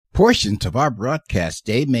Portions of our broadcast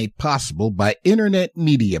day made possible by internet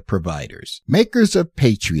media providers, makers of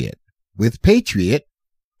Patriot. With Patriot,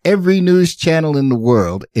 every news channel in the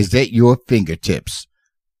world is at your fingertips.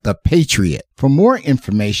 The Patriot. For more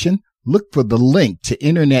information, look for the link to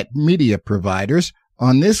internet media providers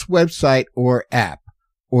on this website or app,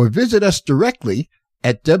 or visit us directly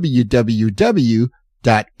at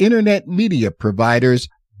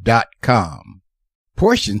www.internetmediaproviders.com.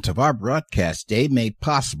 Portions of our broadcast day made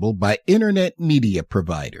possible by internet media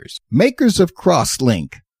providers, makers of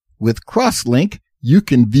Crosslink. With Crosslink, you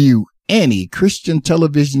can view any Christian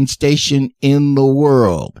television station in the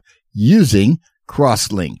world using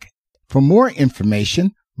Crosslink. For more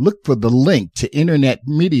information, look for the link to internet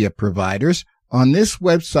media providers on this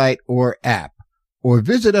website or app, or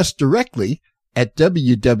visit us directly at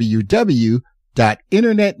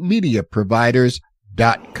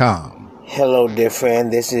www.internetmediaproviders.com. Hello, dear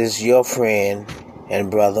friend. This is your friend and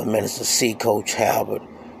brother, Minister C. Coach Halbert,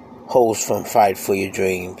 host from Fight for Your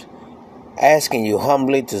Dreams, asking you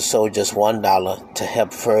humbly to sow just $1 to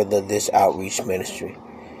help further this outreach ministry.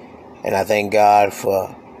 And I thank God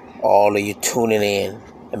for all of you tuning in,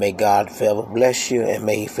 and may God forever bless you, and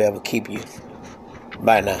may He forever keep you.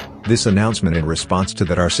 Bye now. This announcement in response to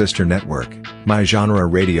that our sister network, My Genre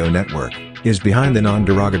Radio Network, is behind the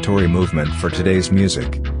non-derogatory movement for today's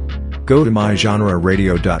music. Go to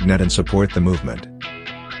mygenreradio.net and support the movement.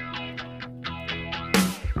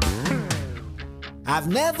 I've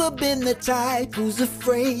never been the type who's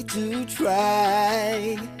afraid to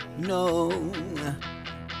try. No.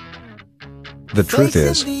 The truth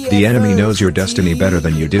is, the enemy knows your destiny better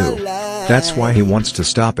than you do. That's why he wants to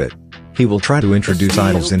stop it. He will try to introduce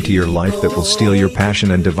idols into your life that will steal your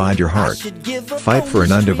passion and divide your heart. Fight for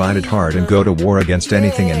an undivided heart and go to war against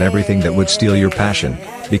anything and everything that would steal your passion,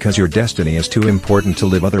 because your destiny is too important to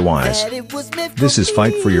live otherwise. This is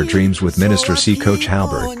Fight for Your Dreams with Minister C. Coach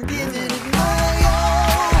Halbert.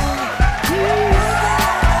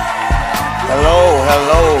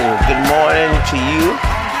 Hello. Good morning to you.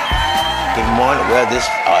 Good morning. Well, this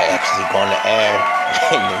actually going to air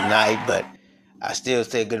in the night, but I still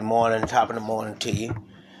say good morning, top of the morning to you.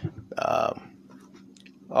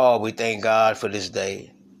 We thank God for this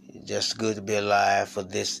day. It's just good to be alive, for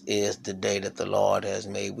this is the day that the Lord has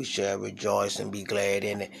made. We shall rejoice and be glad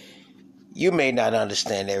in it. You may not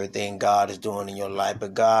understand everything God is doing in your life,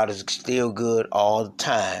 but God is still good all the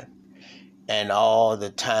time. And all the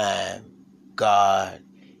time, God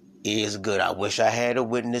is good. I wish I had a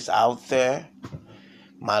witness out there,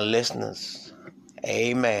 my listeners.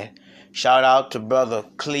 Amen. Shout out to Brother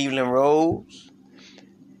Cleveland Rose.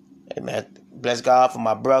 Amen. Bless God for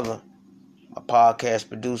my brother, my podcast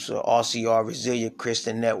producer, RCR Resilient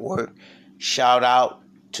Christian Network. Shout out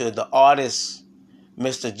to the artist,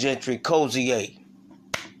 Mr. Gentry Cozier.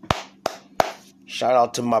 Shout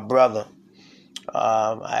out to my brother.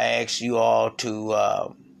 I ask you all to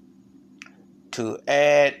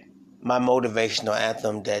add my motivational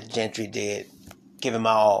anthem that Gentry did. Give him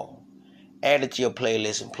my all. Add it to your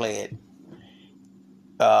playlist and play it.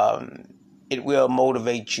 It will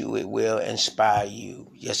motivate you. It will inspire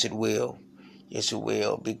you. Yes, it will. Yes, it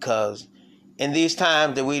will. Because in these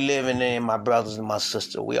times that we live in, my brothers and my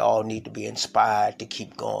sisters, we all need to be inspired to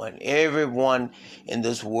keep going. Everyone in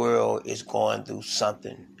this world is going through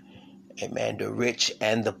something. Amen. The rich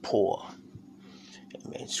and the poor.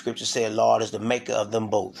 Amen. Scripture says, Lord is the maker of them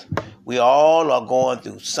both. We all are going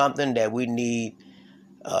through something that we need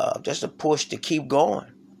just a push to keep going.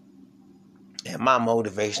 And my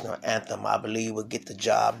motivational anthem, I believe, will get the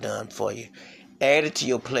job done for you. Add it to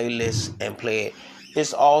your playlist and play it.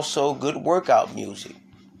 It's also good workout music.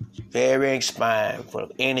 It's very inspiring for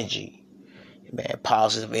energy. Man,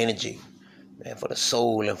 positive energy. Man, for the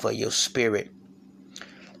soul and for your spirit.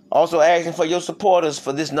 Also asking for your supporters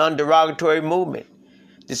for this non-derogatory movement.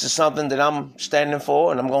 This is something that I'm standing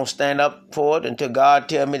for, and I'm going to stand up for it until God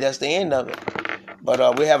tells me that's the end of it.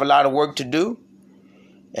 But we have a lot of work to do,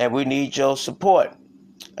 and we need your support.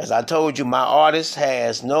 As I told you, my artist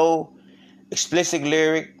has no explicit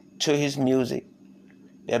lyric to his music.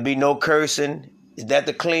 There'll be no cursing. Is that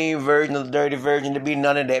the clean version of the dirty version? There'll be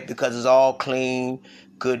none of that, because it's all clean,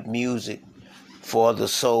 good music for the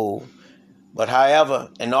soul. But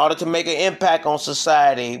however, in order to make an impact on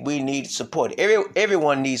society, we need support.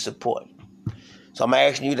 Everyone needs support. So I'm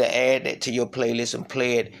asking you to add that to your playlist and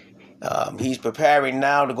play it. He's preparing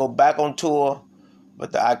now to go back on tour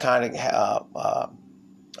with the iconic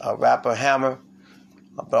rapper Hammer.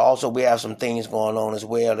 But also we have some things going on as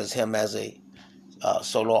well as him as a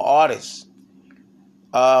solo artist.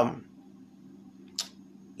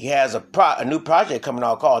 He has a new project coming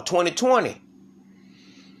out called 2020.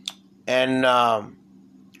 And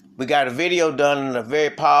we got a video done in a very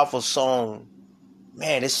powerful song.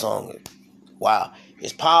 Man, this song, wow.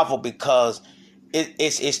 It's powerful because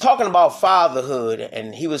it's talking about fatherhood.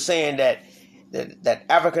 And he was saying that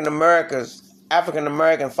African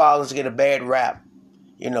American fathers get a bad rap.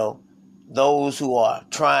 You know, those who are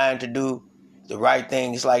trying to do the right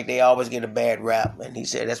things, like they always get a bad rap. And he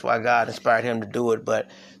said that's why God inspired him to do it. But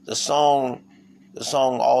the song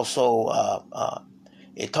also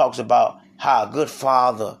it talks about how a good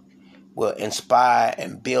father will inspire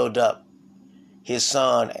and build up his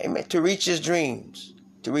son, amen, to reach his dreams,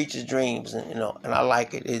 and and I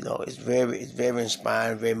like it. It's very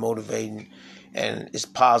inspiring, very motivating, and it's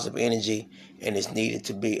positive energy, and it's needed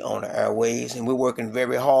to be on the airwaves, and we're working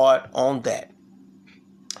very hard on that.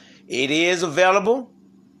 It is available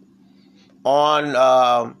on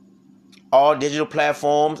all digital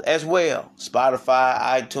platforms as well. Spotify,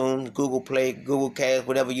 iTunes, Google Play, Google Cast,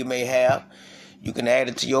 whatever you may have. You can add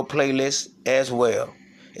it to your playlist as well.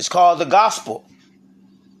 It's called The Gospel.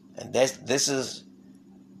 And this is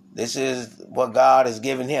what God has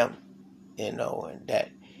given him, and that,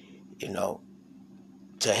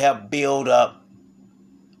 to help build up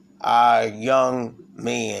our young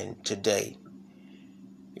men today.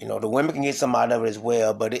 The women can get some out of it as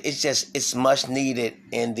well, but it's much needed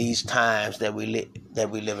in these times that we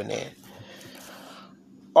living in.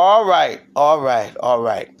 All right.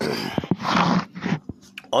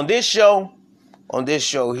 On this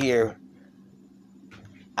show here,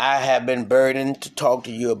 I have been burdened to talk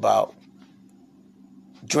to you about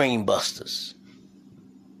Dreambusters.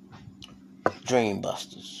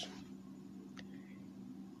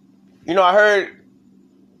 I heard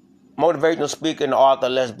motivational speaker and author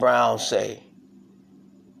Les Brown say,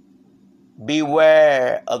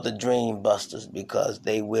 beware of the Dreambusters because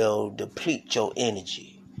they will deplete your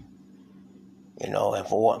energy. And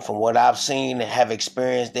from what I've seen and have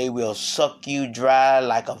experienced, they will suck you dry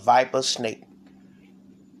like a viper snake.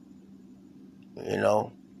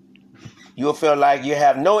 You'll feel like you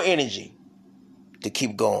have no energy to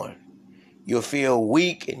keep going. You'll feel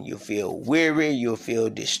weak and you'll feel weary. You'll feel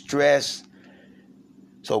distressed.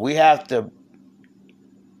 So we have to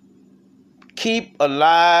keep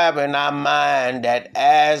alive in our mind that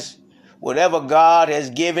as whatever God has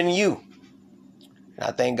given you, and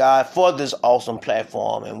I thank God for this awesome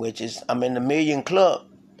platform in which I'm in the Million Club.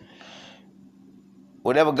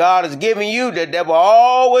 Whatever God has given you, that there will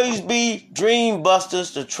always be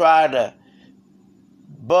Dreambusters to try to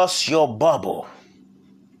bust your bubble.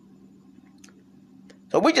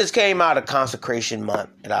 So we just came out of consecration month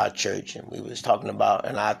at our church, and we was talking about,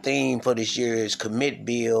 and our theme for this year is commit,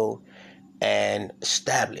 build, and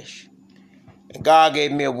establish. And God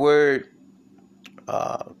gave me a word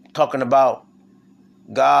talking about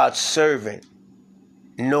God's servant,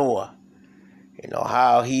 Noah.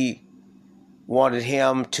 How he wanted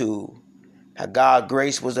him to, how God's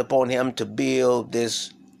grace was upon him to build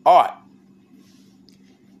this ark.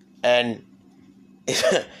 And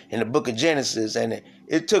in the book of Genesis, and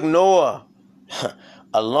it took Noah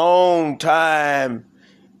a long time.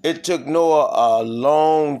 It took Noah a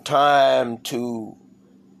long time to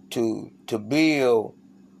build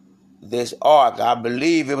this ark. I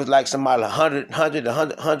believe it was like somebody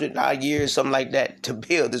 100 years, something like that, to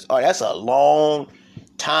build this ark. That's a long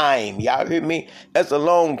time. Y'all hear me? That's a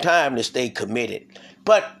long time to stay committed.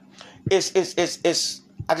 But it's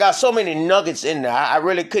I got so many nuggets in there. I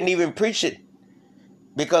really couldn't even preach it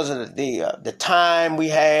because of the time we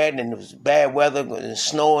had, and it was bad weather and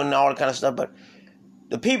snow and all that kind of stuff. But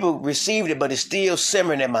the people received it, but it's still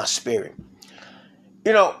simmering in my spirit.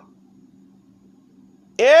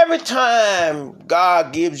 Every time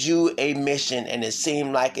God gives you a mission and it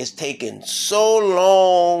seems like it's taking so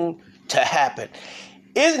long to happen,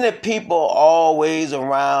 isn't it people always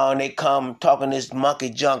around, they come talking this monkey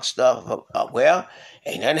junk stuff? Well,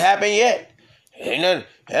 ain't nothing happened yet. Ain't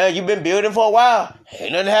nothing. You've been building for a while.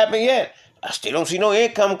 Ain't nothing happened yet. I still don't see no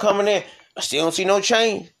income coming in. I still don't see no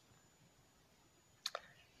change.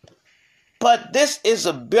 But this is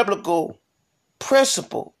a biblical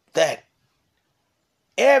principle that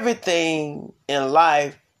everything in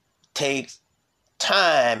life takes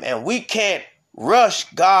time, and we can't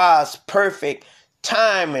rush God's perfect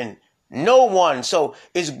timing. No one. So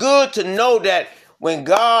it's good to know that when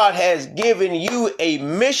God has given you a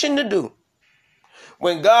mission to do,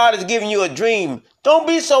 when God has given you a dream, don't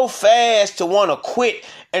be so fast to want to quit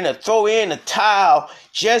and to throw in the towel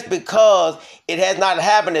just because it has not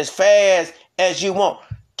happened as fast as you want.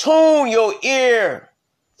 Tune your ear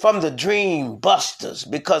from the Dreambusters,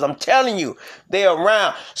 because I'm telling you, they're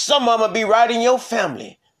around. Some of them will be right in your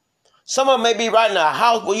family. Some of them may be right in a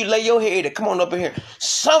house where you lay your head and come on up in here.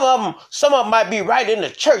 Some of them might be right in the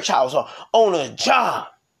church house or on a job.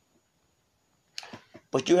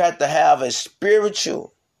 But you have to have a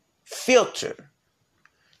spiritual filter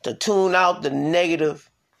to tune out the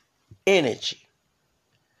negative energy,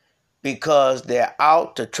 because they're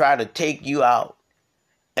out to try to take you out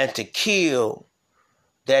and to kill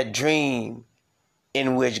that dream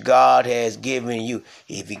in which God has given you.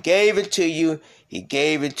 If he gave it to you, he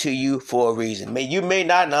gave it to you for a reason. You may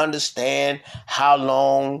not understand how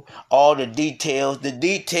long, all the details. The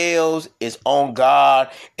details is on God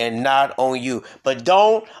and not on you. But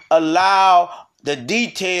don't allow the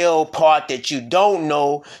detail part that you don't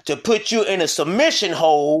know to put you in a submission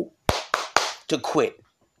hole to quit.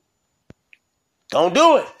 Don't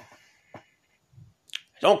do it.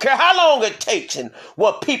 Don't care how long it takes and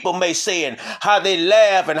what people may say and how they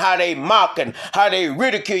laugh and how they mock and how they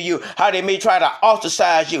ridicule you, how they may try to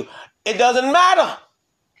ostracize you. It doesn't matter.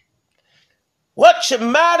 What should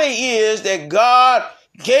matter is that God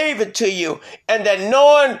gave it to you, and that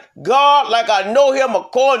knowing God like I know him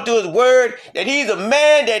according to his word, that he's a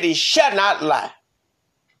man that he shall not lie.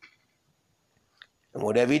 And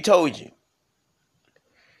whatever he told you,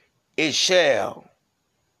 it shall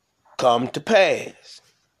come to pass.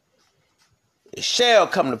 It shall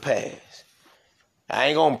come to pass. I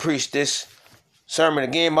ain't going to preach this sermon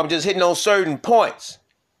again, but I'm just hitting on certain points.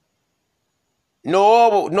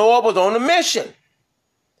 Noah was on a mission.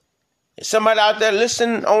 Somebody out there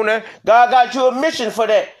listening on that, God got you a mission for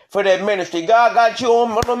that ministry. God got you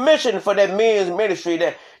on a mission for that men's ministry,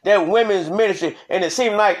 that women's ministry, and it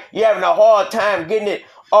seems like you're having a hard time getting it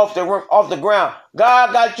off the ground.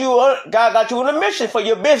 God got you on a mission for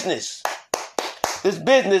your business. This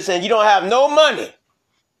business, and you don't have no money.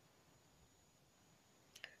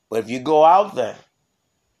 But if you go out there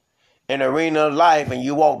in the arena of life and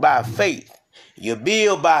you walk by faith, you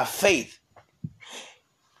build by faith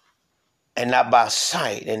and not by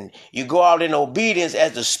sight, and you go out in obedience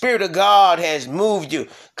as the Spirit of God has moved you,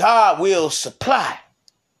 God will supply.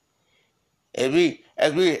 As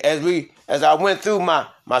I went through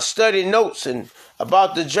my study notes and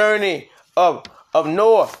about the journey of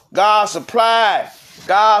Noah, God supplied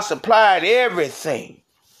everything.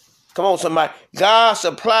 Come on, somebody. God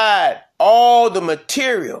supplied all the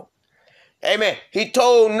material. Amen. He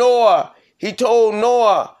told Noah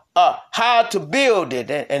how to build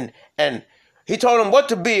it, and he told him what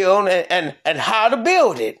to build and how to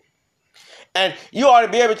build it. And you ought to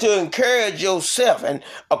be able to encourage yourself. And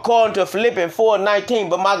according to Philippians 4:19,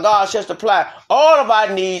 but my God shall supply all of our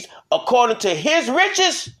needs according to his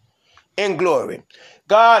riches in glory.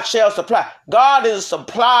 God shall supply. God is a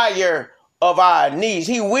supplier of our needs.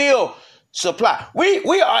 He will supply.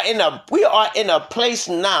 We are in a place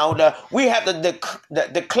now that we have to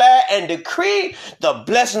declare and decree the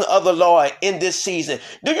blessing of the Lord in this season.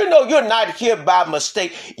 Do you know you're not here by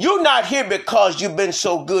mistake? You're not here because you've been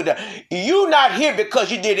so good. You're not here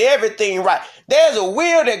because you did everything right. There's a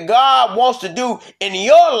will that God wants to do in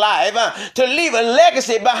your life to leave a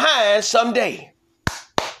legacy behind someday.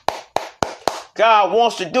 God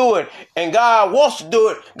wants to do it, and God wants to do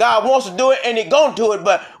it. God wants to do it, and he's going to do it.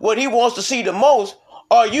 But what he wants to see the most,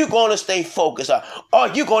 are you going to stay focused? Are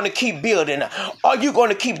you going to keep building? Are you going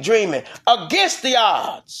to keep dreaming against the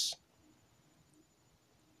odds?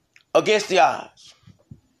 Against the odds.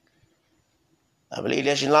 I believe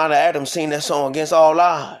that Yolanda Adams sing that song, Against All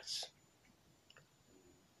Odds.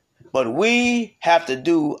 But we have to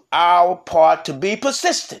do our part to be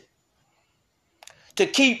persistent, to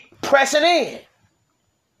keep pressing in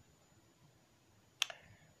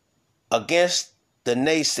against the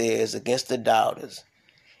naysayers, against the doubters.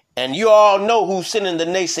 And you all know who's sending the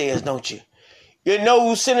naysayers, don't you? You know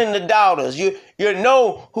who's sending the doubters. You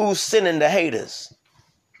know who's sending the haters.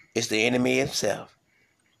 It's the enemy himself.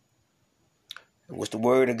 Which the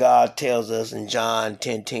word of God tells us in John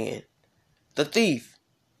 10:10. The thief.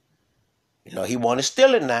 You know, he want to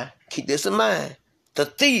steal it now. Keep this in mind. The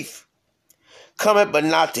thief cometh but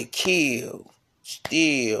not to kill,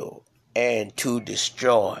 steal, and to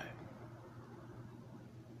destroy.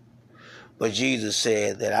 But Jesus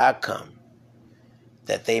said that I come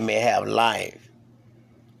that they may have life,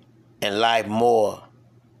 and life more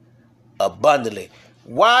abundantly.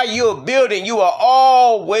 While you're building, you will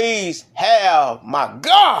always have, my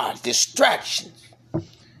God, distractions.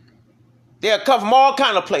 They'll come from all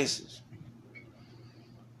kind of places.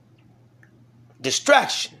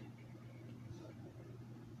 Distraction.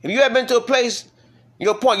 If you have been to a place,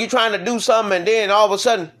 your point, you're trying to do something, and then all of a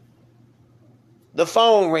sudden, the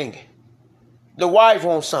phone ringing. The wife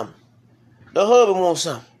wants something. The husband wants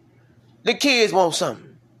something. The kids want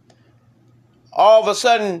something. all of a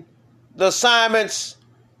sudden the assignments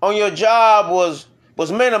on your job was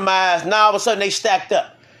minimized. Now all of a sudden they stacked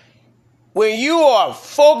up. When you are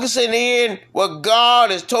focusing in what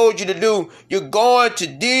God has told you to do, you're going to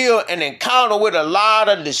deal and encounter with a lot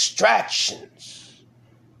of distractions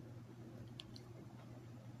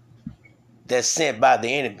that's sent by the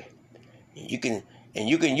enemy. You can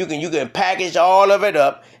package all of it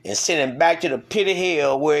up and send it back to the pit of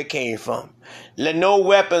hell where it came from. Let no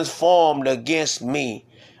weapons formed against me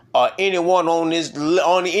or any one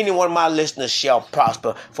of my listeners shall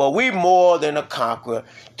prosper. For we more than a conqueror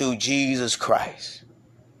through Jesus Christ.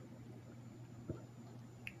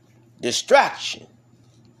 Distraction.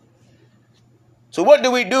 So what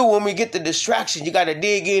do we do when we get the distraction? You got to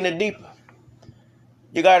dig in deeper.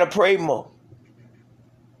 You got to pray more.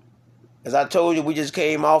 As I told you, we just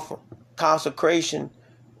came off consecration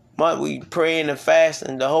month. We praying and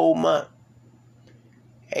fasting the whole month.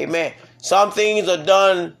 Amen. Some things are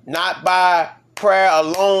done not by prayer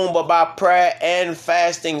alone, but by prayer and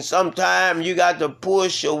fasting. Sometimes you got to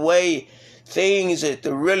push away things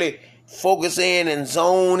to really focus in and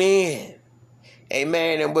zone in.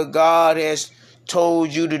 Amen. And what God has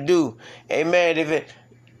told you to do. Amen.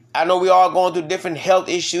 I know we all going through different health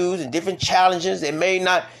issues and different challenges. You may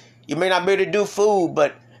not be able to do food,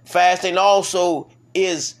 but fasting also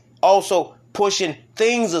is pushing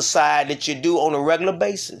things aside that you do on a regular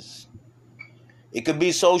basis. It could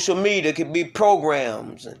be social media, it could be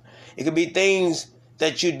programs, and it could be things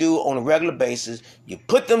that you do on a regular basis. You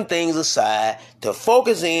put them things aside to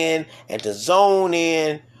focus in and to zone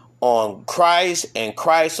in on Christ and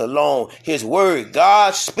Christ alone. His word,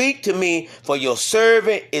 God, speak to me, for your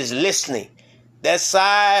servant is listening. That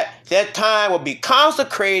time will be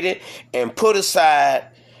consecrated and put aside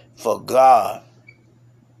for God.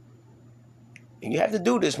 And you have to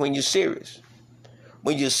do this when you're serious.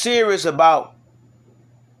 When you're serious about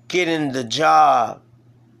getting the job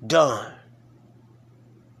done.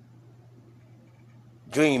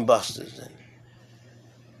 Dreambusters. And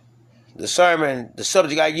the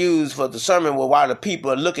subject I used for the sermon was while the people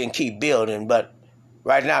are looking, keep building. But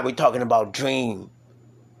right now we're talking about Dreambusters.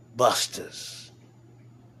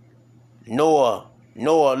 Noah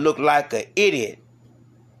looked like an idiot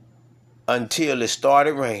until it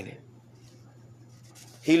started raining.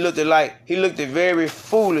 He looked very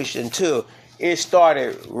foolish until it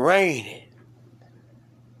started raining.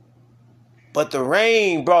 But the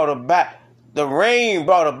rain brought about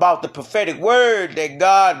the prophetic word that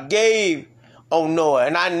God gave on Noah.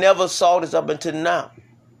 And I never saw this up until now.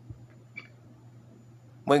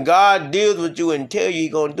 When God deals with you and tell you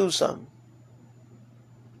he's going to do something,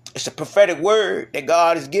 it's a prophetic word that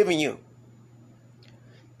God is giving you.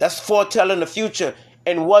 That's foretelling the future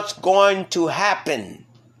and what's going to happen.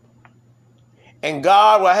 And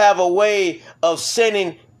God will have a way of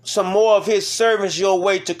sending some more of his servants your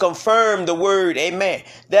way to confirm the word. Amen.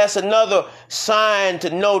 That's another sign to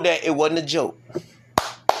know that it wasn't a joke.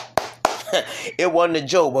 It wasn't a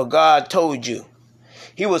joke, but God told you.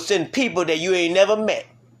 He will send people that you ain't never met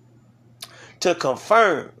to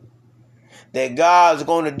confirm that God's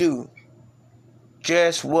going to do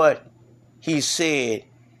just what he said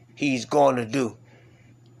he's going to do.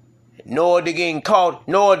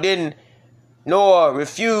 Noah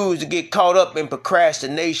refused to get caught up in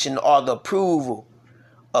procrastination or the approval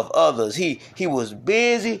of others. He was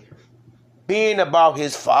busy being about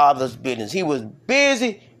his father's business. He was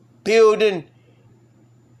busy building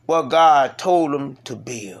what God told him to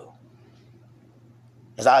build.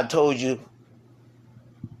 As I told you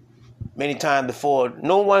many times before,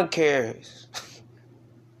 no one cares.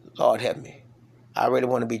 Lord help me. I really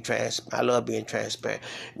want to be transparent. I love being transparent.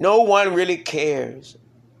 No one really cares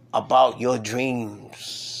about your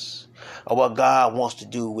dreams or what God wants to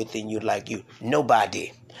do within you like you.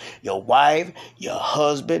 Nobody. Your wife, your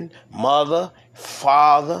husband, mother,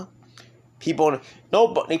 father, people in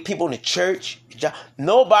the church.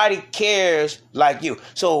 Nobody cares like you.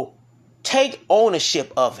 So take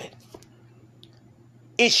ownership of it.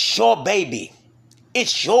 It's your baby.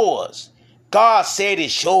 It's yours. God said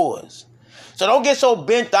it's yours. So don't get so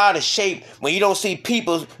bent out of shape when you don't see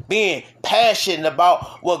people being passionate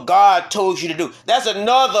about what God told you to do. That's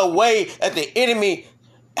another way that the enemy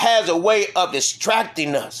has a way of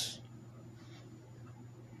distracting us.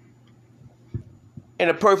 In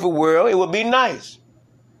a perfect world, it would be nice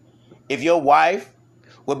if your wife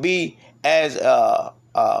would be as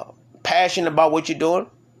passionate about what you're doing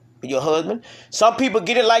with your husband. Some people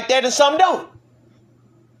get it like that and some don't.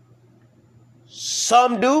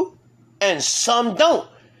 Some do and some don't.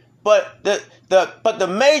 But the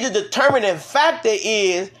major determining factor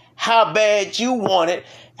is how bad you want it,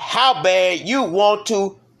 how bad you want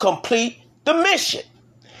to complete the mission.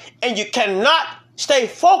 And you cannot stay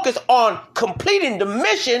focused on completing the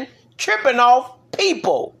mission, tripping off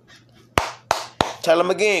people. Tell them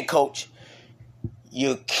again, coach.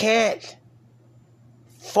 You can't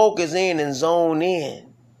focus in and zone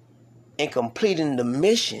in completing the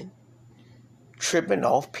mission, tripping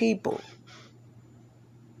off people.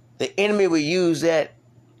 The enemy will use that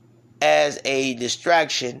as a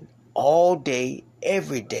distraction all day,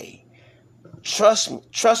 every day.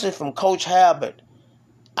 Trusting from Coach Habit,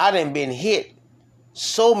 I done been hit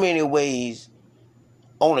so many ways,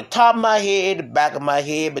 on the top of my head, the back of my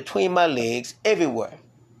head, between my legs, everywhere.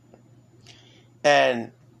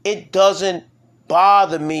 And it doesn't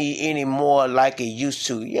bother me anymore like it used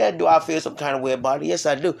to. Yeah, do I feel some kind of way about it? Yes,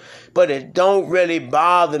 I do. But it don't really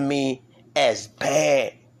bother me as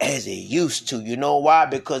bad as it used to. You know why?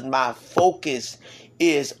 Because my focus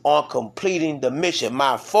is on completing the mission.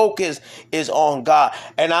 My focus is on God.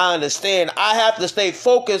 And I understand I have to stay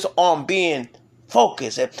focused on being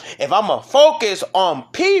focused. If I'm going to focus on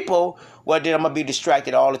people, well, then I'm going to be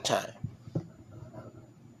distracted all the time.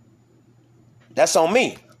 That's on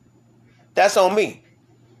me. That's on me.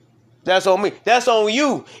 That's on me. That's on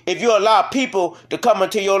you. If you allow people to come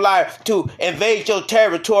into your life, to invade your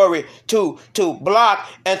territory, to block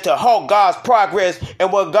and to halt God's progress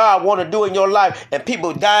and what God want to do in your life, and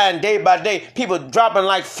people dying day by day, people dropping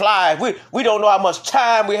like flies. We don't know how much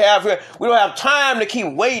time we have here. We don't have time to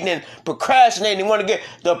keep waiting and procrastinating and want to get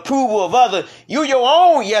the approval of others. You your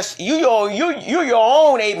own, yes, you your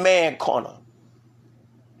own amen corner.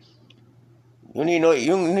 You need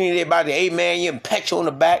everybody, amen, you pat you on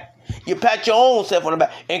the back. You pat your own self on the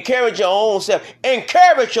back. Encourage your own self.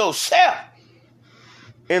 Encourage yourself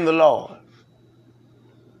in the Lord.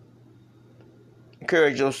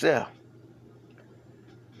 Encourage yourself.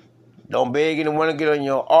 Don't beg anyone to get on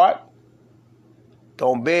your art.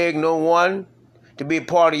 Don't beg no one to be a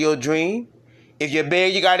part of your dream. If you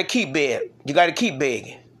beg, you got to keep begging. You got to keep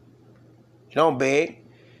begging. You don't beg.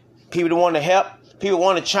 People that want to help. People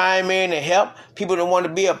want to chime in and help. People that want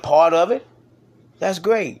to be a part of it. That's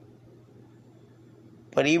great.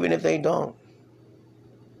 But even if they don't,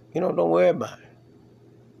 don't worry about it.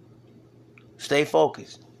 Stay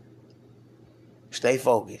focused. Stay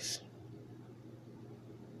focused.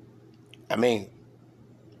 I mean,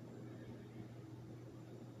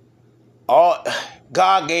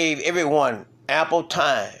 God gave everyone ample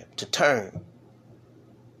time to turn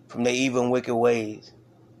from their evil and wicked ways.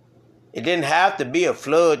 It didn't have to be a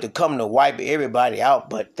flood to come to wipe everybody out,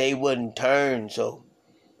 but they wouldn't turn, so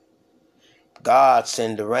God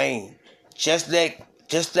send the rain. Just let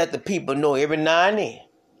the people know every now and then.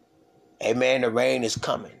 Amen. The rain is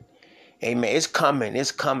coming. Amen. It's coming.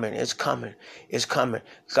 It's coming. It's coming. It's coming.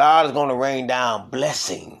 God is going to rain down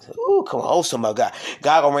blessings. Ooh, come on. Oh, somebody, God.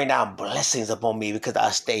 God going to rain down blessings upon me because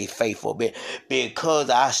I stay faithful.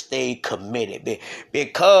 Because I stay committed.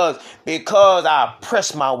 Because I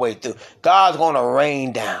press my way through. God's going to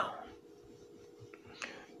rain down.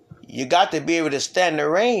 You got to be able to stand the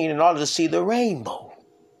rain in order to see the rainbow.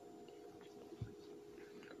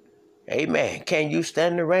 Amen. Can you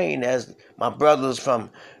stand the rain, as my brothers from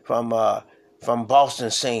Boston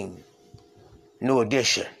sing, New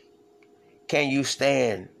Edition? Can you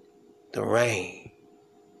stand the rain?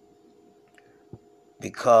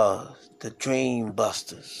 Because the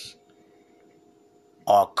Dreambusters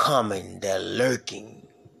are coming. They're lurking.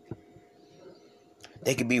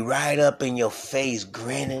 They could be right up in your face,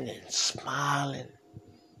 grinning and smiling.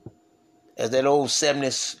 As that old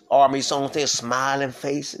 70s Army song says, smiling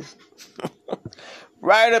faces.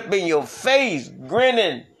 Right up in your face,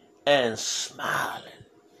 grinning and smiling.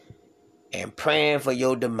 And praying for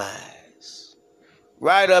your demise.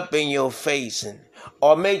 Right up in your face.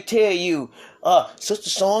 Or may tell you, Sister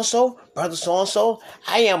so-and-so, Brother so-and-so,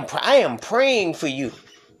 I am praying for you.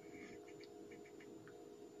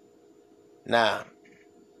 Now,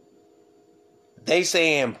 they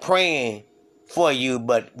saying praying for you,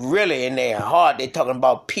 but really in their heart, they talking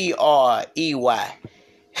about P-R-E-Y.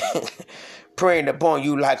 Praying upon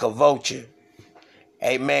you like a vulture.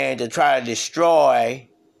 Amen. To try to destroy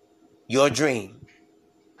your dream.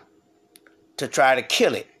 To try to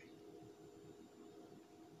kill it.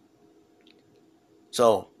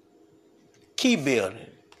 So, keep building.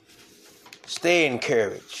 Stay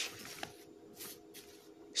encouraged.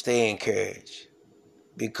 Stay encouraged.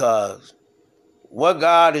 Because what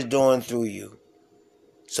God is doing through you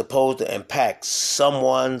is supposed to impact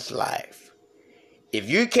someone's life. If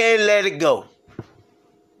you can't let it go,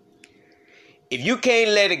 and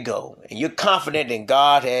you're confident that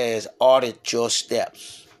God has ordered your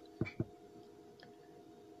steps,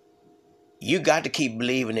 you got to keep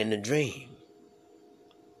believing in the dream.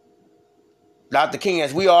 Dr. King,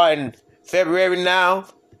 as we are in February now,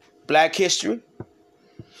 Black History,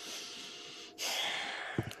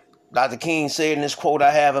 Dr. King said in this quote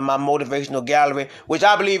I have in my motivational gallery, which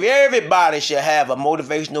I believe everybody should have a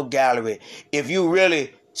motivational gallery. If you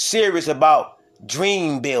really serious about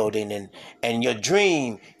dream building and your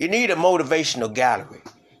dream, you need a motivational gallery.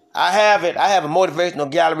 I have it. I have a motivational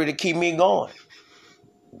gallery to keep me going.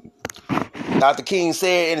 Dr. King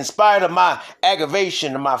said, in spite of my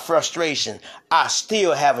aggravation and my frustration, I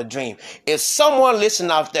still have a dream. If someone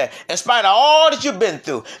listening out there, in spite of all that you've been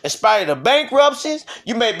through, in spite of the bankruptcies,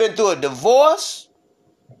 you may have been through a divorce,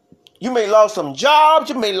 you may have lost some jobs,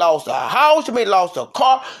 you may have lost a house, you may have lost a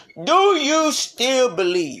car. Do you still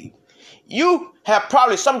believe? You have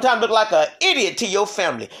probably sometimes looked like an idiot to your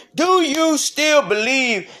family. Do you still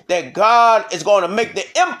believe that God is going to make the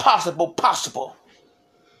impossible possible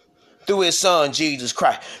through his son, Jesus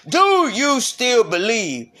Christ? Do you still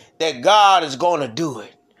believe that God is going to do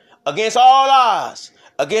it? Against all odds,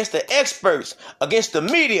 against the experts, against the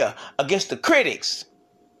media, against the critics.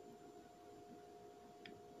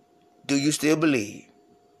 Do you still believe?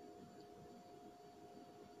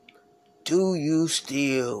 Do you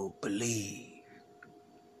still believe?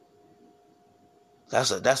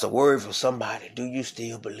 That's a word for somebody. Do you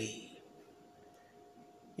still believe?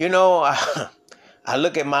 You know, I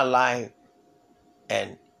look at my life,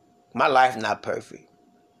 and my life's not perfect.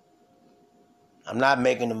 I'm not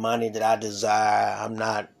making the money that I desire. I'm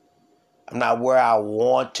not where I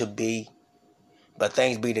want to be. But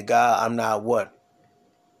thanks be to God, I'm not what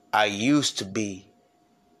I used to be.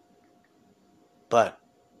 But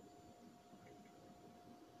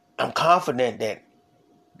I'm confident that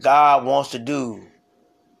God wants to do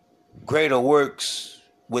greater works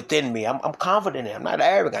within me. I'm confident in it. I'm not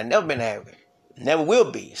arrogant. I've never been arrogant. Never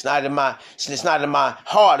will be. It's not in my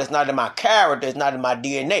heart. It's not in my character. It's not in my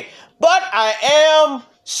DNA. But I am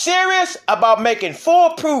serious about making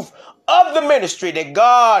full proof of the ministry that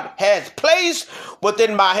God has placed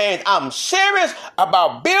within my hands. I'm serious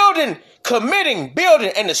about building,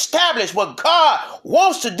 and establish what God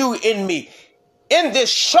wants to do in me in this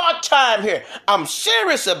short time here. I'm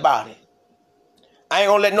serious about it. I ain't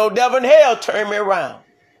gonna let no devil in hell turn me around.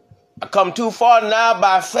 I come too far now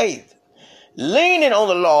by faith, leaning on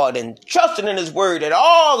the Lord and trusting in his word that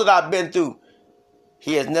all that I've been through,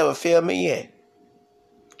 he has never failed me yet.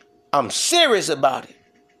 I'm serious about it.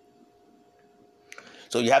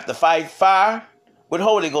 So you have to fight fire with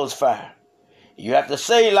Holy Ghost fire. You have to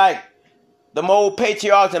say like the old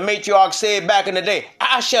patriarchs and matriarchs said back in the day,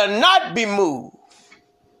 I shall not be moved.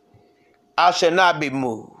 I shall not be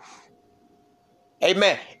moved.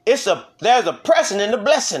 Amen. There's a pressing in the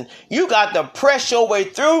blessing. You got to press your way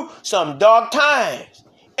through some dark times.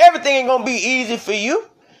 Everything ain't gonna be easy for you.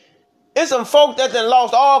 It's some folk that done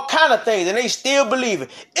lost all kind of things and they still believing.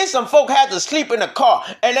 It's some folk had to sleep in the car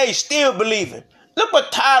and they still believing. Look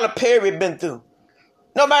what Tyler Perry been through.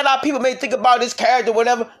 No matter how people may think about his character or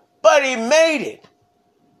whatever, but he made it.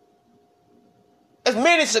 There's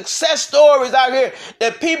many success stories out here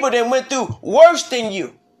that people that went through worse than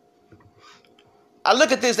you. I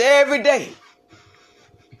look at this every day.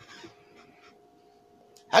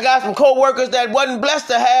 I got some co-workers that wasn't blessed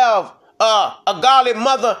to have a godly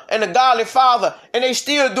mother and a godly father, and they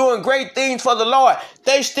still doing great things for the Lord.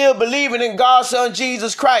 They still believing in God's son,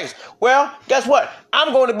 Jesus Christ. Well, guess what?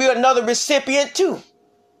 I'm going to be another recipient too.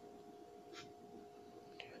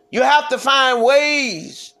 You have to find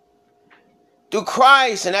ways through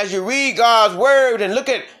Christ, and as you read God's word and look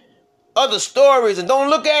at other stories, and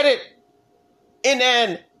don't look at it in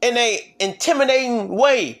a intimidating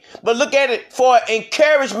way, but look at it for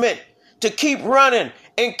encouragement to keep running,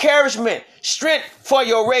 encouragement, strength for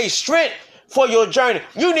your race, strength for your journey.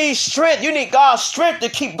 You need strength. You need God's strength to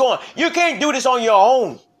keep going. You can't do this on your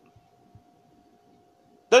own.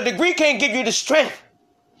 The degree can't give you the strength.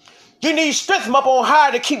 You need strength from up on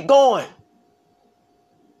high to keep going.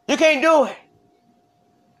 You can't do it.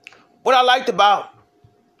 What I liked about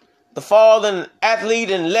the fallen athlete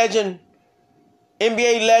and legend,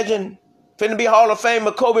 NBA legend, finna be Hall of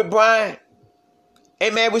Famer Kobe Bryant.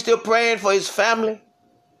 Amen. We're still praying for his family.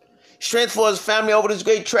 Strength for his family over this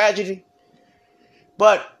great tragedy.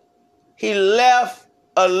 But he left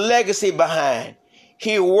a legacy behind.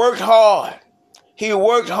 He worked hard. He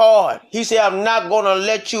worked hard. He said, I'm not going to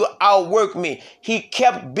let you outwork me. He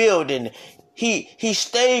kept building. He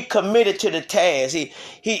stayed committed to the task.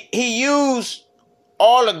 He used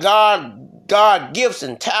all of God gifts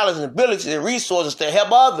and talents and abilities and resources to help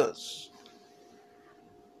others.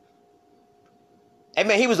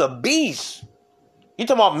 Amen. He was a beast. You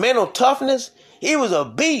talking about mental toughness? He was a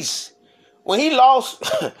beast. When he lost,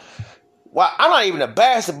 well, I'm not even a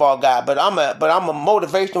basketball guy, but I'm a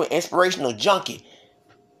motivational, inspirational junkie.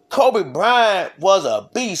 Kobe Bryant was a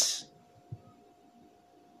beast.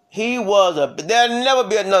 There'll never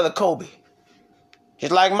be another Kobe.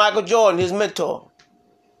 Just like Michael Jordan, his mentor.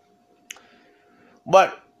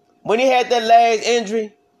 But when he had that last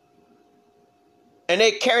injury and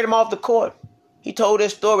they carried him off the court, he told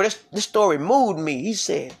this story. This story moved me. He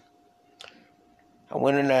said, I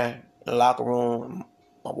went in there in the locker room.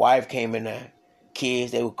 My wife came in there.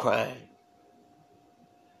 Kids, they were crying.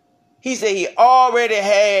 He said he already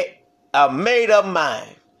had a made-up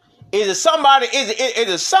mind. Is it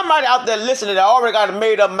somebody out there listening that already got a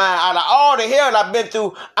made-up mind? Out of all the hell I've been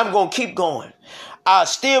through, I'm going to keep going. I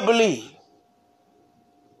still believe.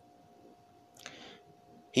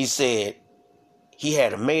 He said he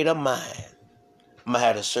had a made-up mind. I'm going to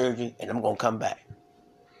have the surgery and I'm going to come back.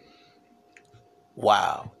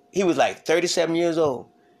 Wow. He was like 37 years old.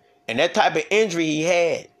 And that type of injury he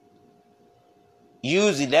had,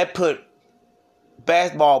 usually that put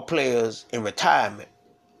basketball players in retirement.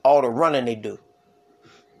 All the running they do.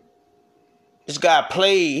 This guy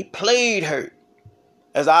played hurt.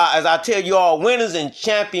 As I tell you all, winners and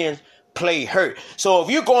champions play hurt. So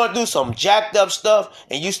if you're going through some jacked up stuff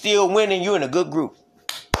and you still winning, you're in a good group.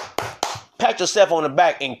 Pat yourself on the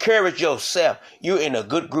back. Encourage yourself. You're in a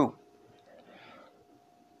good group.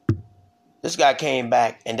 This guy came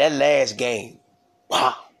back, and that last game,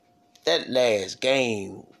 wow, that last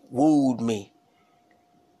game wooed me.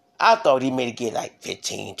 I thought he may get like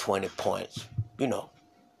 15, 20 points. You know,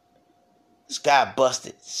 this guy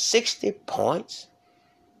busted 60 points.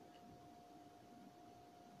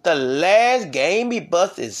 The last game he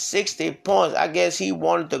busted 60 points. I guess he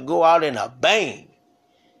wanted to go out in a bang.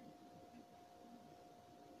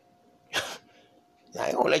 I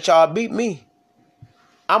ain't gonna let y'all beat me.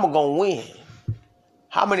 I'm gonna win.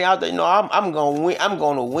 How many out there know I'm gonna win? I'm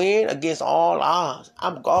gonna win against all odds.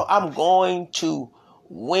 I'm going to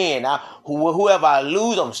win. Whoever I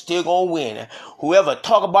lose, I'm still gonna win. Whoever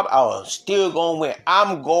talk about it, I'm still gonna win.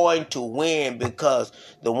 I'm going to win because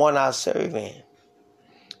the one I serve,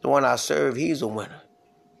 he's a winner.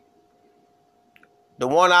 The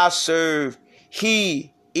one I serve,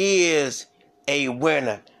 he is a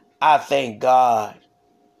winner. I thank God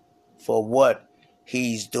for what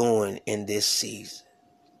he's doing in this season.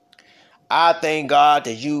 I thank God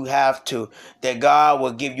that God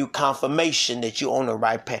will give you confirmation that you're on the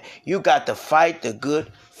right path. You got to fight the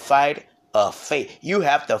good fight of faith. You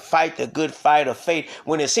have to fight the good fight of faith.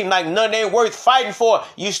 When it seems like nothing ain't worth fighting for,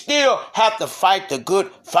 you still have to fight the good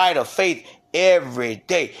fight of faith every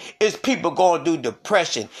day. It's people going through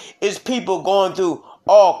depression. It's people going through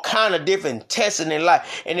all kind of different tests in their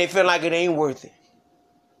life, and they feel like it ain't worth it.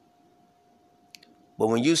 But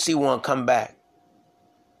when you see one come back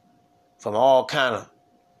from all kind of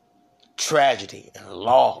tragedy and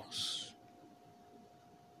loss,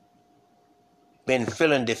 been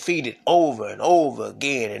feeling defeated over and over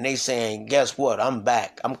again, and they saying, guess what? I'm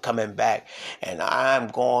back. I'm coming back, and I'm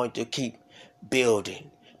going to keep building.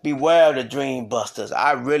 Beware of the Dreambusters.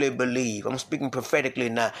 I really believe, I'm speaking prophetically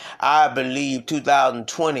now, I believe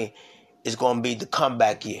 2020 is going to be the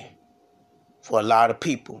comeback year for a lot of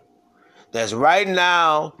people that's right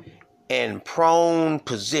now in prone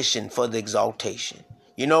position for the exaltation.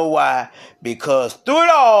 You know why? Because through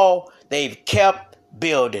it all, they've kept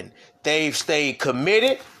building. They've stayed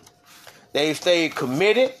committed. They've stayed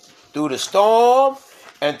committed through the storm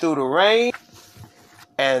and through the rain.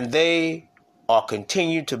 And they are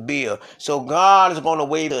continuing to build. So God is going to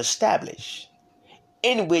wait to establish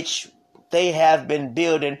in which they have been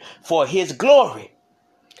building for his glory.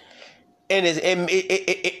 And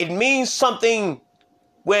it means something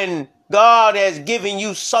when God has given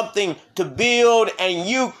you something to build and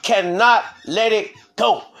you cannot let it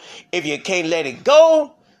go. If you can't let it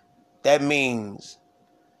go, that means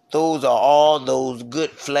those are all those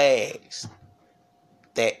good flags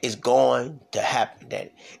that is going to happen,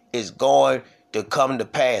 that is going to come to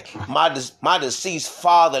pass. My deceased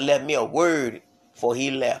father left me a word before he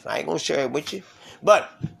left. I ain't going to share it with you, but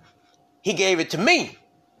he gave it to me.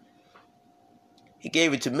 He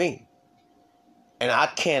gave it to me. And I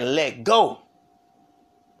can't let go.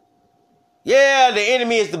 Yeah, the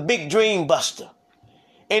enemy is the big dream buster.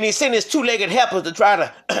 And he sent his two-legged helpers to try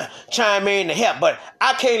to chime in to help. But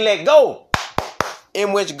I can't let go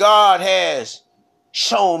in which God has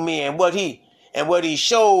shown me and what he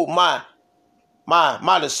showed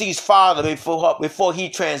my deceased father before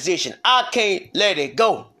he transitioned. I can't let it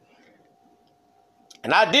go.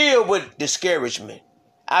 And I deal with discouragement.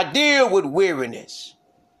 I deal with weariness.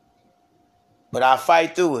 But I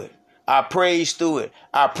fight through it. I praise through it.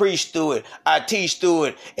 I preach through it. I teach through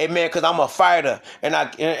it. Amen. Because I'm a fighter and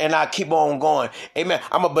I keep on going. Amen.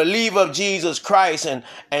 I'm a believer of Jesus Christ and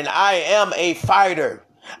I am a fighter.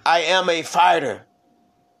 I am a fighter.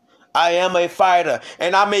 I am a fighter.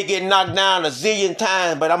 And I may get knocked down a zillion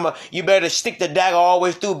times, but you better stick the dagger all the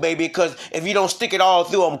way through, baby, because if you don't stick it all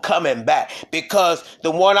through, I'm coming back. Because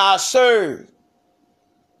the one I serve,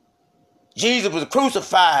 Jesus was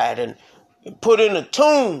crucified and put in a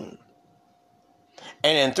tomb.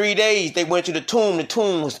 And in 3 days, they went to the tomb. The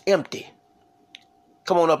tomb was empty.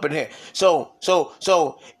 Come on up in here. So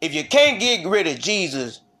if you can't get rid of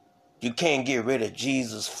Jesus, you can't get rid of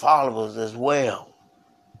Jesus' followers as well.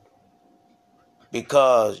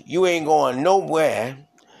 Because you ain't going nowhere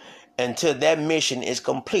until that mission is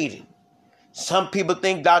completed. Some people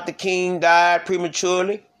think Dr. King died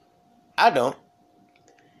prematurely. I don't.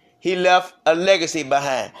 He left a legacy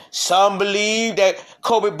behind. Some believe that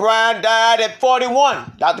Kobe Bryant died at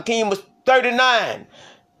 41. Dr. King was 39.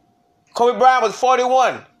 Kobe Bryant was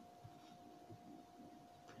 41.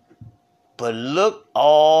 But look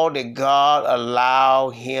all that God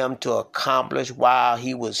allowed him to accomplish while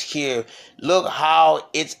he was here. Look how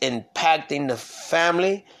it's impacting the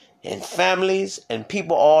family and families and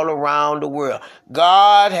people all around the world.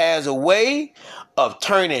 God has a way of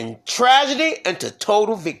turning tragedy into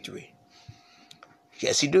total victory.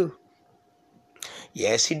 Yes, he do.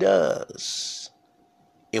 Yes, he does.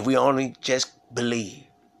 If we only just believe.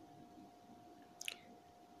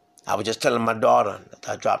 I was just telling my daughter,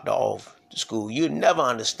 I dropped her off to school, you never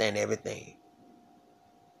understand everything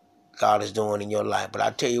God is doing in your life. But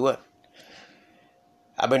I tell you what,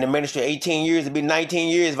 I've been in ministry 18 years. It'll be 19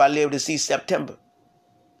 years if I live to see September.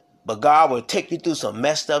 But God will take you through some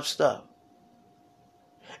messed up stuff.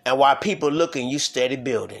 And while people looking, you steady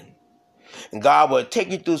building. And God will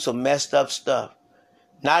take you through some messed up stuff.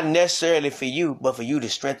 Not necessarily for you, but for you to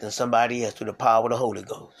strengthen somebody else through the power of the Holy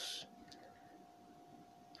Ghost.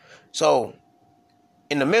 So,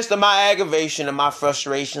 in the midst of my aggravation and my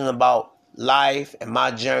frustration about life and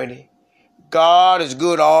my journey, God is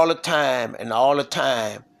good all the time, and all the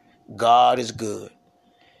time, God is good.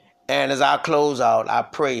 And as I close out, I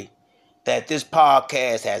pray that this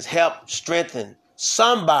podcast has helped strengthen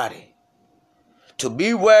somebody to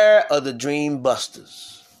beware of the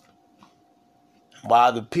Dreambusters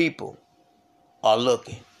while the people are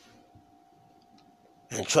looking.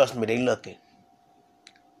 And trust me, they looking.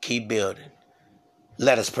 Keep building.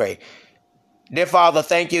 Let us pray. Dear Father,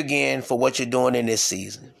 thank you again for what you're doing in this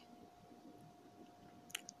season.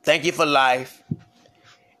 Thank you for life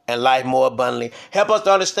and life more abundantly. Help us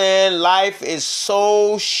to understand life is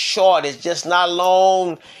so short. It's just not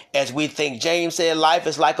long as we think. James said life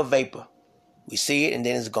is like a vapor. We see it and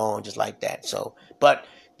then it's gone just like that. But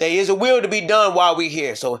there is a will to be done while we're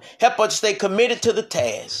here. So help us stay committed to the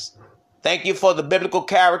task. Thank you for the biblical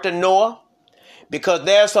character Noah, because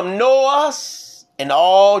there are some Noahs and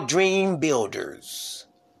all dream builders.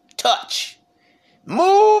 Touch.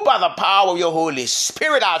 Move by the power of your Holy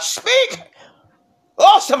Spirit. I speak.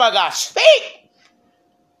 Oh, somebody God, speak.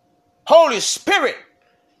 Holy Spirit,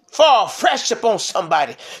 fall fresh upon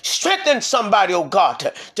somebody. Strengthen somebody, oh God,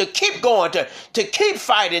 to keep going, to keep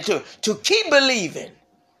fighting, to keep believing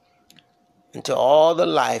until all the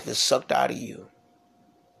life is sucked out of you.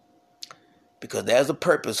 Because there's a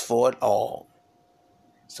purpose for it all.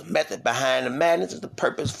 It's a method behind the madness. It's the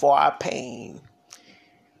purpose for our pain.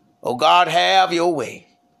 Oh God, have your way.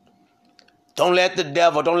 Don't let the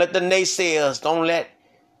devil, don't let the naysayers, don't let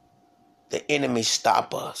the enemy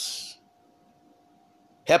stop us.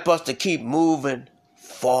 Help us to keep moving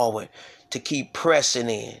forward, to keep pressing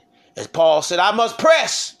in. As Paul said, I must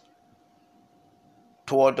press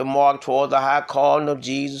toward the mark, toward the high calling of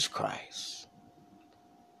Jesus Christ,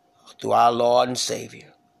 through our Lord and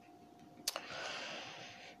Savior.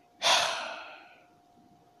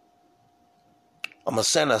 I'm a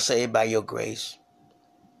sinner saved by your grace.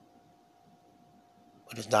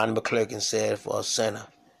 But as Donnie McClurkin said, for a sinner,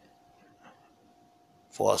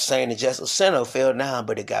 for a saint, it's just a sinner who fell down,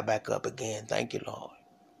 but it got back up again. Thank you, Lord.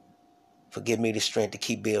 Forgive me the strength to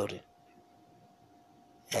keep building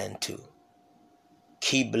and to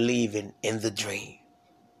keep believing in the dream.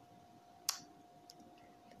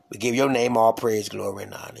 We give your name all praise, glory,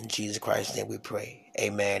 and honor. In Jesus Christ's name we pray.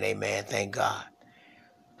 Amen, amen. Thank God.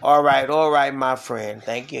 All right, my friend.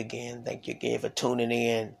 Thank you again. Thank you again for tuning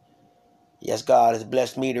in. Yes, God has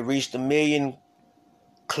blessed me to reach the 1 million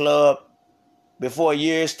club before a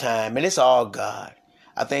year's time, and it's all God.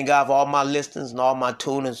 I thank God for all my listeners and all my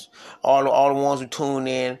tuners, all the ones who tune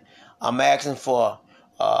in. I'm asking for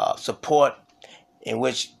support in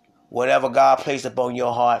which whatever God placed upon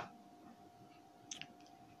your heart,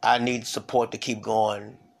 I need support to keep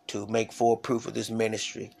going, to make full proof of this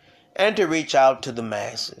ministry, and to reach out to the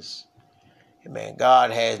masses. Amen.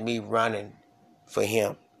 God has me running for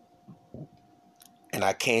Him, and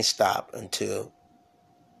I can't stop until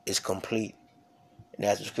it's complete. And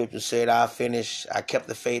as the scripture said, I kept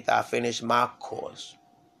the faith, I finished my course.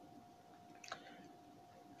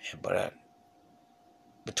 But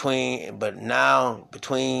between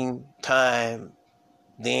time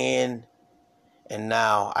then and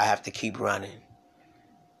now, I have to keep running.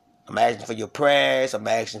 I'm asking for your prayers. I'm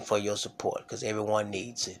asking for your support, because everyone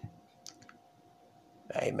needs it.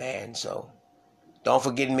 Amen. So don't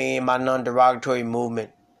forget me in my non-derogatory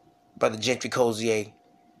movement, Brother Gentry Cozier.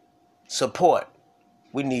 Support.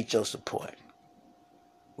 We need your support.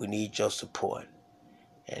 We need your support.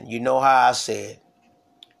 And you know how I said,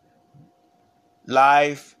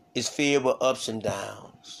 life is filled with ups and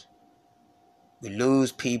downs. We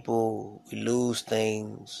lose people, we lose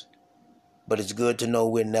things, but it's good to know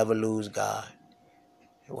we'll never lose God.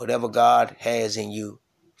 And whatever God has in you,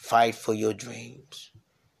 fight for your dreams.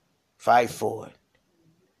 Fight for it.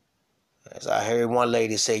 As I heard one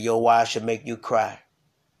lady say, your wife should make you cry.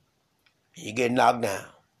 You get knocked down.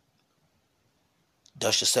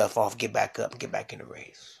 Dust yourself off, get back up, and get back in the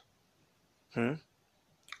race.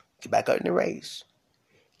 Get back up in the race.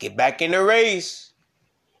 Get back in the race.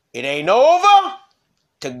 It ain't over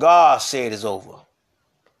till God said it's over.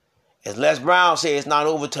 As Les Brown said, it's not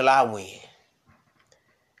over till I win.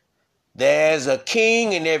 There's a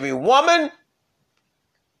king in every woman,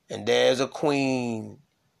 and there's a queen.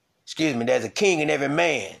 There's a king in every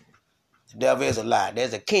man. The devil is a lie.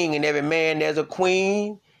 There's a king in every man, there's a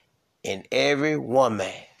queen in every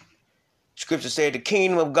woman. Scripture said the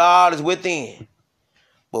kingdom of God is within,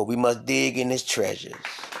 but we must dig in His treasures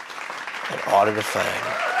in order to find it.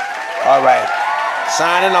 All right,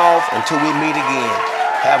 signing off until we meet again.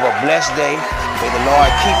 Have a blessed day. May the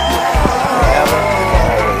Lord keep you forever and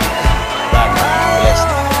always. God bless you.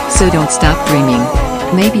 So don't stop dreaming.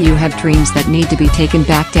 Maybe you have dreams that need to be taken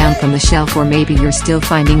back down from the shelf, or maybe you're still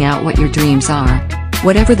finding out what your dreams are.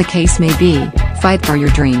 Whatever the case may be, fight for your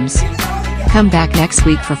dreams. Come back next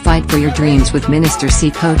week for Fight for Your Dreams with Minister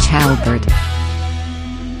C. Coach Halbert.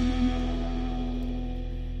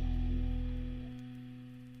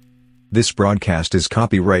 This broadcast is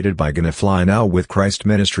copyrighted by Gonna Fly Now with Christ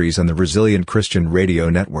Ministries and the Resilient Christian Radio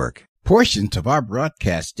Network. Portions of our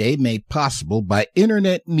broadcast day made possible by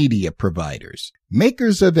internet media providers,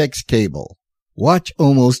 makers of X-Cable. Watch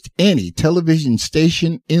almost any television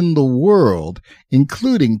station in the world,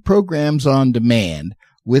 including programs on demand,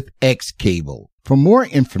 with X-Cable. For more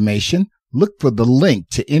information, look for the link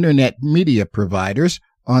to internet media providers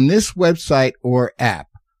on this website or app,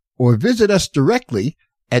 or visit us directly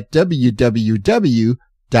at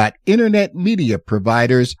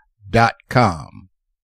www.internetmediaproviders.com.